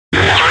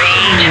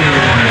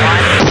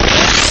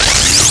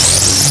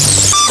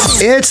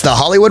It's the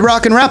Hollywood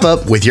Rockin'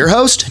 Wrap-Up with your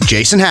host,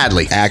 Jason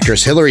Hadley.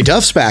 Actress Hilary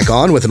Duff's back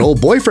on with an old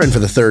boyfriend for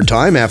the third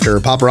time after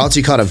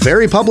paparazzi caught a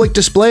very public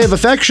display of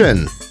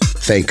affection.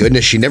 Thank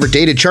goodness she never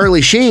dated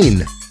Charlie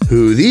Sheen,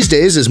 who these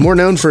days is more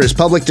known for his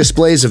public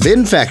displays of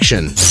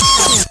infection.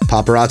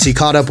 Paparazzi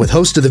caught up with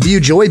host of The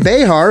View, Joy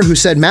Behar, who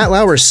said Matt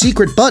Lauer's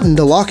secret button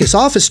to lock his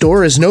office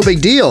door is no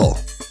big deal.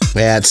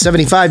 At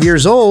 75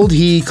 years old,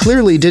 he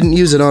clearly didn't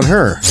use it on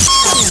her.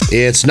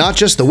 It's not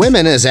just the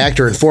women, as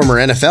actor and former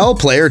NFL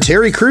player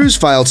Terry Crews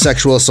filed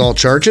sexual assault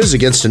charges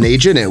against an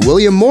agent at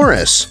William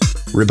Morris,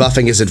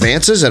 rebuffing his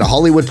advances at a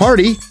Hollywood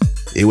party.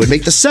 It would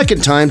make the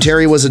second time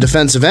Terry was a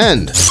defensive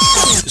end.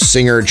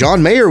 Singer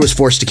John Mayer was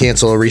forced to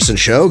cancel a recent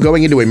show,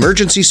 going into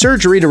emergency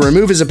surgery to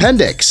remove his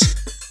appendix.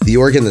 The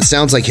organ that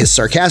sounds like his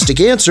sarcastic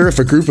answer if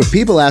a group of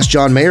people ask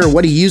John Mayer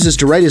what he uses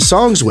to write his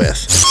songs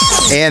with.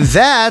 And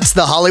that's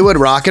the Hollywood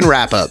Rockin'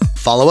 Wrap-Up.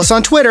 Follow us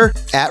on Twitter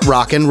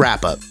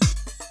 @RockinWrapUp.